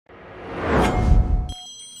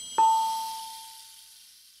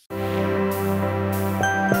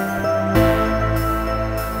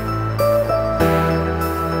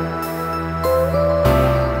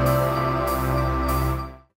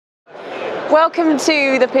Welcome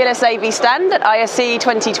to the Peerless-AV stand at ISE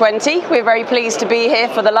 2020. We're very pleased to be here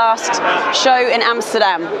for the last show in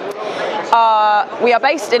Amsterdam. We are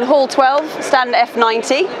based in Hall 12, stand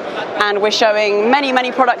F90, and we're showing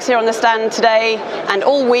many products here on the stand today and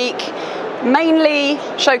all week, mainly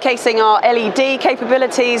showcasing our LED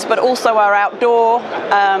capabilities, but also our outdoor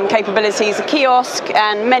capabilities, a kiosk,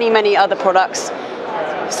 and many other products.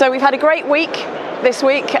 So we've had a great week this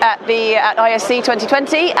week at ISE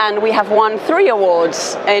 2020, and we have won 3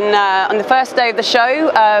 awards. On the first day of the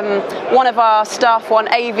show, one of our staff won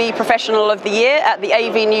AV Professional of the Year at the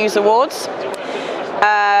AV News Awards.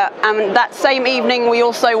 And that same evening we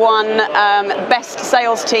also won Best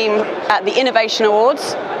Sales Team at the InAVation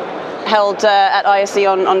Awards, held at ISE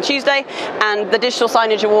on Tuesday, and the Digital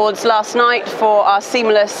Signage Awards last night for our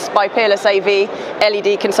Seamless by Peerless-AV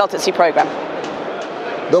LED Consultancy Program.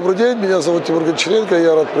 Добрый день, меня зовут Тимур Гончаренко,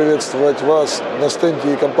 я рад приветствовать вас на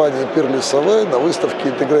стенде компании Peerless-AV на выставке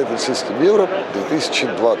Integrated System Europe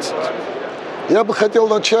 2020. Я бы хотел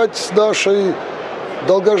начать с нашей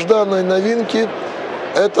долгожданной новинки.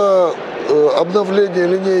 Это обновление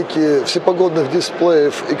линейки всепогодных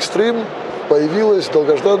дисплеев Extreme. Появилась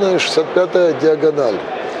долгожданная 65-я диагональ.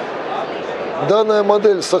 Данная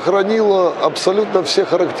модель сохранила абсолютно все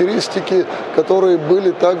характеристики, которые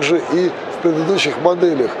были также и в предыдущих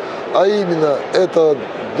моделях. А именно, это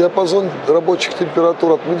диапазон рабочих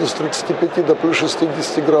температур от минус 35 до плюс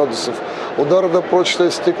 60 градусов,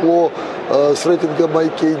 ударопрочное стекло с рейтингом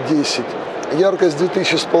IK10, яркость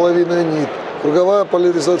 2000,5 нит, круговая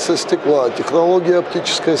поляризация стекла, технология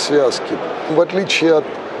оптической связки. В отличие от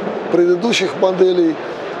предыдущих моделей,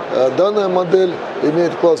 данная модель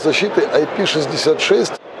имеет класс защиты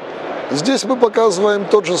IP66. Здесь мы показываем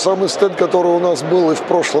тот же самый стенд, который у нас был и в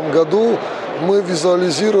прошлом году. Мы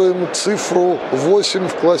визуализируем цифру 8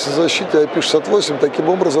 в классе защиты IP68. Таким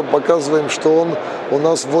образом показываем, что он у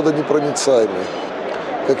нас водонепроницаемый.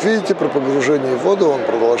 Как видите, при погружении в воду он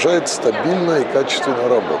продолжает стабильно и качественно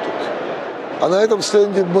работать. А на этом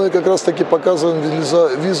стенде мы как раз таки показываем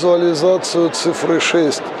визуализацию цифры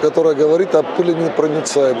 6, которая говорит о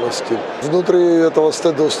пыленепроницаемости. Внутри этого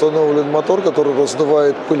стенда установлен мотор, который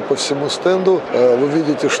раздувает пыль по всему стенду. Вы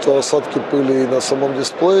видите, что осадки пыли на самом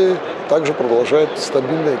дисплее также продолжают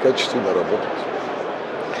стабильно и качественно работать.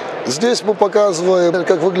 Здесь мы показываем,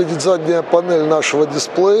 как выглядит задняя панель нашего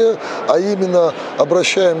дисплея, а именно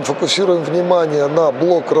фокусируем внимание на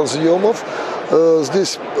блок разъемов.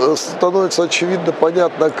 Здесь становится очевидно,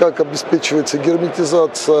 понятно, как обеспечивается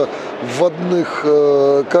герметизация вводных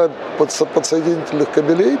подсоединительных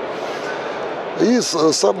кабелей и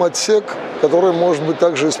сам отсек, который может быть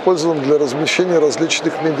также использован для размещения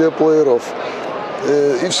различных медиаплееров.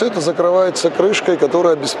 И все это закрывается крышкой,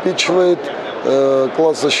 которая обеспечивает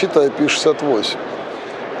класс защиты IP68.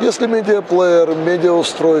 Если медиаплеер,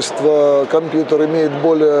 медиаустройство, компьютер имеет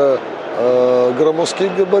более громоздкие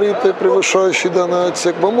габариты, превышающие данный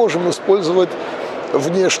отсек, мы можем использовать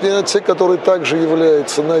внешний отсек, который также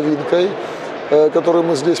является новинкой, которую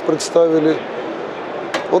мы здесь представили.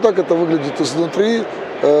 Вот так это выглядит изнутри.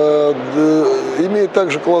 Имеет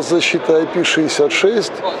также класс защиты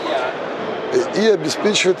IP66 и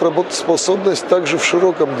обеспечивает работоспособность также в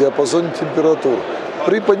широком диапазоне температур.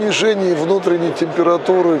 При понижении внутренней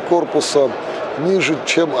температуры корпуса ниже,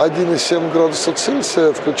 чем 1,7 градуса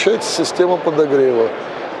Цельсия, включается система подогрева.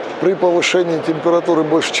 При повышении температуры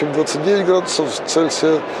больше, чем 29 градусов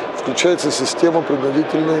Цельсия, включается система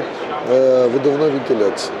принудительной выдувной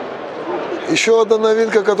вентиляции. Еще одна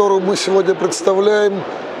новинка, которую мы сегодня представляем,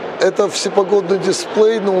 это всепогодный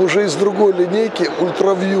дисплей, но уже из другой линейки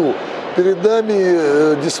UltraView. Перед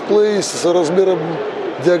нами дисплей с размером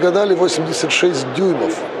диагонали 86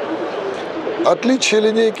 дюймов. Отличие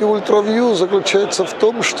линейки UltraView заключается в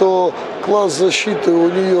том, что класс защиты у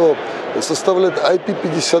нее составляет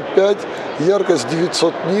IP55, яркость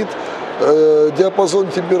 900 нит, диапазон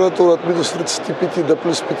температуры от минус 35 до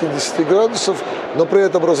плюс 50 градусов, но при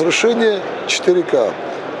этом разрешение 4К.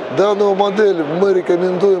 Данную модель мы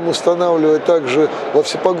рекомендуем устанавливать также во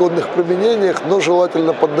всепогодных применениях, но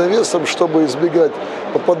желательно под навесом, чтобы избегать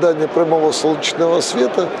попадания прямого солнечного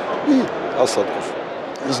света и осадков.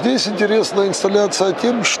 Здесь интересная инсталляция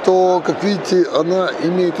тем, что, как видите, она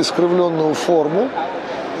имеет искривленную форму,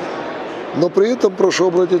 но при этом прошу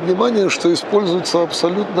обратить внимание, что используются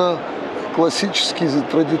абсолютно классические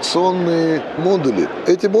традиционные модули.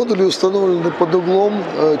 Эти модули установлены под углом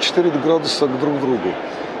 4 градуса друг к другу.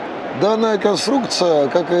 Данная конструкция,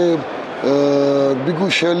 как и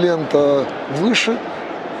бегущая лента выше,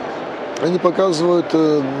 они показывают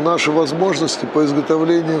наши возможности по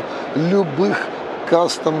изготовлению любых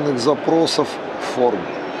кастомных запросов форм.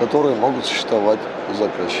 которые могут существовать у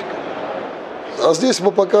заказчика. А здесь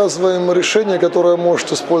мы показываем решение, которое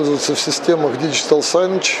может использоваться в системах Digital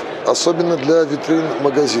Signage, особенно для витрин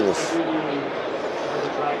магазинов.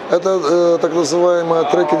 Это так называемая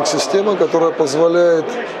трекинг-система, которая позволяет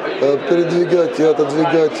передвигать и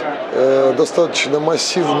отодвигать достаточно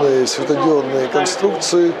массивные светодиодные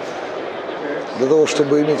конструкции для того,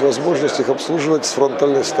 чтобы иметь возможность их обслуживать с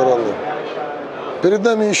фронтальной стороны. Перед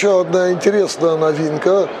нами еще одна интересная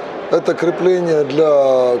новинка. Это крепление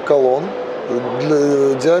для колонн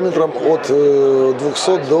диаметром от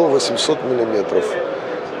 200 до 800 мм.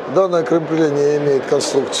 Данное крепление имеет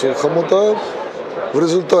конструкцию хомута. В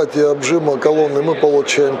результате обжима колонны мы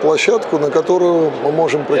получаем площадку, на которую мы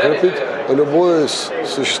можем прикрепить любое из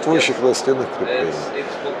существующих настенных креплений.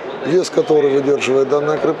 Вес, который выдерживает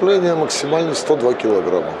данное крепление, максимально 102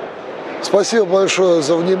 кг. Спасибо большое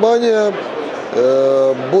за внимание.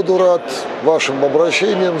 Буду рад вашим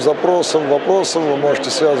обращениям, запросам, вопросам. Вы можете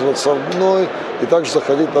связываться со мной и также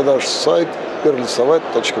заходить на наш сайт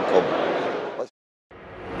peerless-AV.com.